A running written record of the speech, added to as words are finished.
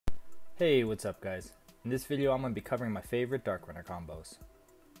Hey, what's up guys? In this video I'm going to be covering my favorite Darkrunner combos.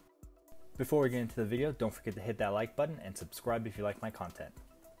 Before we get into the video, don't forget to hit that like button and subscribe if you like my content.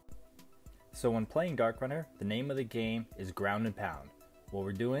 So when playing Darkrunner, the name of the game is ground and pound. What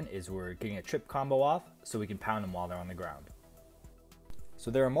we're doing is we're getting a trip combo off so we can pound them while they're on the ground.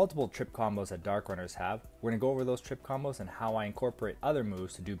 So there are multiple trip combos that Darkrunners have. We're going to go over those trip combos and how I incorporate other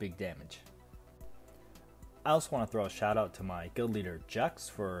moves to do big damage. I also want to throw a shout out to my guild leader Jux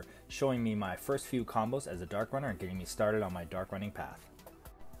for showing me my first few combos as a Darkrunner and getting me started on my dark running path.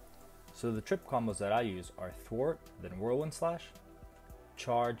 So the trip combos that I use are Thwart, then Whirlwind Slash,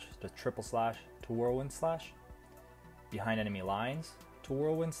 Charge to Triple Slash to Whirlwind Slash, Behind Enemy Lines to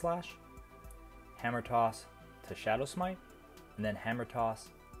Whirlwind Slash, Hammer Toss to Shadow Smite, and then Hammer Toss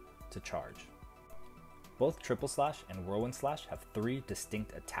to Charge. Both Triple Slash and Whirlwind Slash have 3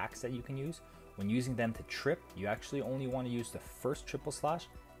 distinct attacks that you can use. When using them to trip, you actually only want to use the first Triple Slash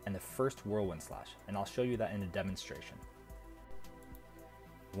and the first Whirlwind Slash, and I'll show you that in a demonstration.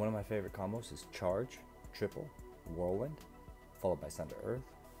 One of my favorite combos is Charge, Triple, Whirlwind, followed by Sun to Earth,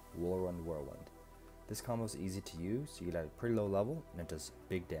 Whirlwind, Whirlwind. This combo is easy to use, you get at a pretty low level, and it does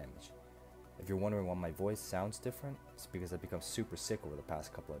big damage. If you're wondering why my voice sounds different, it's because I've become super sick over the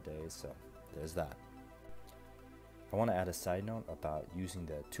past couple of days, so there's that. I want to add a side note about using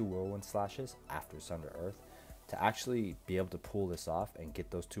the 2 Whirlwind Slashes after Sun to Earth. To actually be able to pull this off and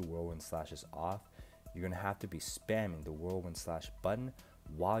get those 2 Whirlwind Slashes off, you're going to have to be spamming the Whirlwind Slash button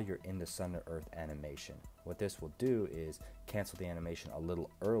while you're in the Sun to Earth animation. What this will do is cancel the animation a little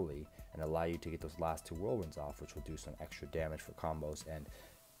early and allow you to get those last 2 Whirlwinds off, which will do some extra damage for combos and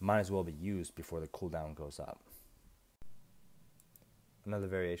might as well be used before the cooldown goes up. Another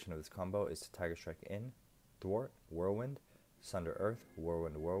variation of this combo is to Tiger Strike in, Thwart, Whirlwind, Sun to Earth,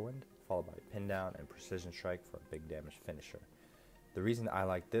 Whirlwind, Whirlwind, followed by Pin Down and Precision Strike for a big damage finisher. The reason I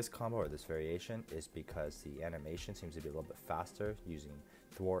like this combo or this variation is because the animation seems to be a little bit faster using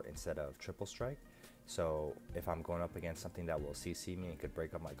Thwart instead of Triple Strike. So if I'm going up against something that will CC me and could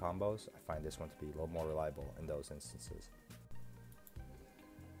break up my combos, I find this one to be a little more reliable in those instances.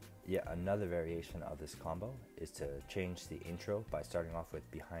 Yet another variation of this combo is to change the intro by starting off with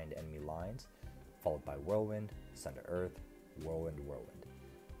Behind Enemy Lines, followed by Whirlwind, Sun to Earth, Whirlwind, Whirlwind.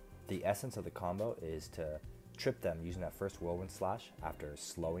 The essence of the combo is to trip them using that first Whirlwind Slash after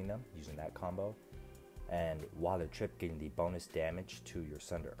slowing them using that combo, and while they're tripped, getting the bonus damage to your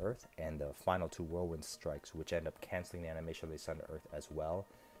Sun to Earth and the final 2 Whirlwind Strikes, which end up canceling the animation of the Sun to Earth as well,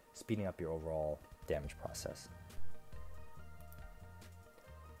 speeding up your overall damage process.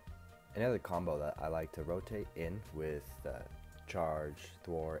 Another combo that I like to rotate in with the Charge,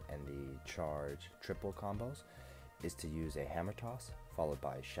 Thwart, and the Charge triple combos is to use a Hammer Toss, followed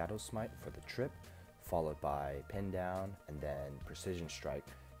by Shadow Smite for the trip, followed by Pin Down, and then Precision Strike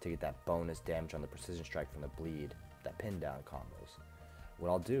to get that bonus damage on the Precision Strike from the bleed, that Pin Down combos. What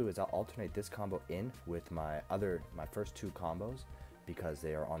I'll do is I'll alternate this combo in with my first 2 combos because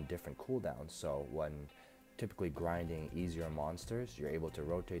they are on different cooldowns, so when typically grinding easier monsters, you're able to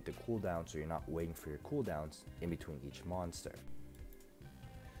rotate the cooldown so you're not waiting for your cooldowns in between each monster.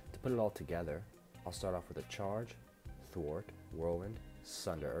 To put it all together, I'll start off with a Charge, Thwart, Whirlwind,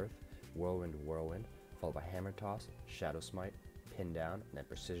 Sun to Earth, Whirlwind, Whirlwind, followed by Hammer Toss, Shadow Smite, Pin Down, and then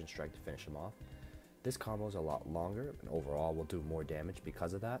Precision Strike to finish them off. This combo is a lot longer and overall will do more damage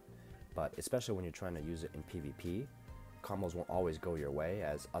because of that, but especially when you're trying to use it in PvP, combos won't always go your way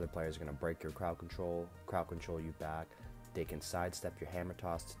as other players are going to break your crowd control you back, they can sidestep your Hammer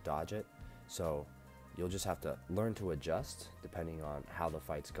Toss to dodge it, so you'll just have to learn to adjust depending on how the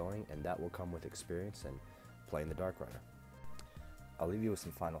fight's going, and that will come with experience and playing the Darkrunner. I'll leave you with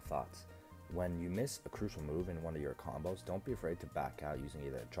some final thoughts. When you miss a crucial move in one of your combos, don't be afraid to back out using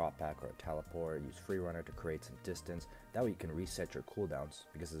either a drop back or a teleport. Use Free Runner to create some distance. That way you can reset your cooldowns,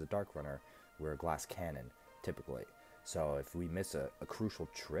 because as a Darkrunner, we're a glass cannon typically. So if we miss a crucial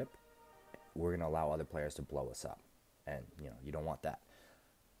trip, we're going to allow other players to blow us up, and you don't want that.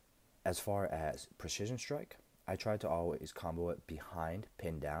 As far as Precision Strike, I try to always combo it behind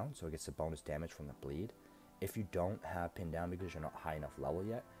Pin Down so it gets the bonus damage from the bleed. If you don't have Pin Down because you're not high enough level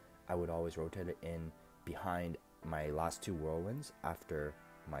yet, I would always rotate it in behind my last 2 Whirlwinds after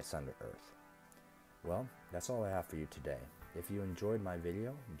my Sun to Earth. Well, that's all I have for you today. If you enjoyed my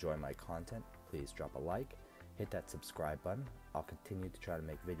video, enjoy my content, please drop a like, hit that subscribe button. I'll continue to try to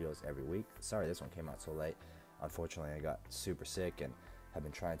make videos every week. Sorry this one came out so late. Unfortunately, I got super sick and have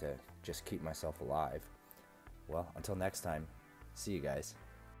been trying to just keep myself alive. Well, until next time, see you guys.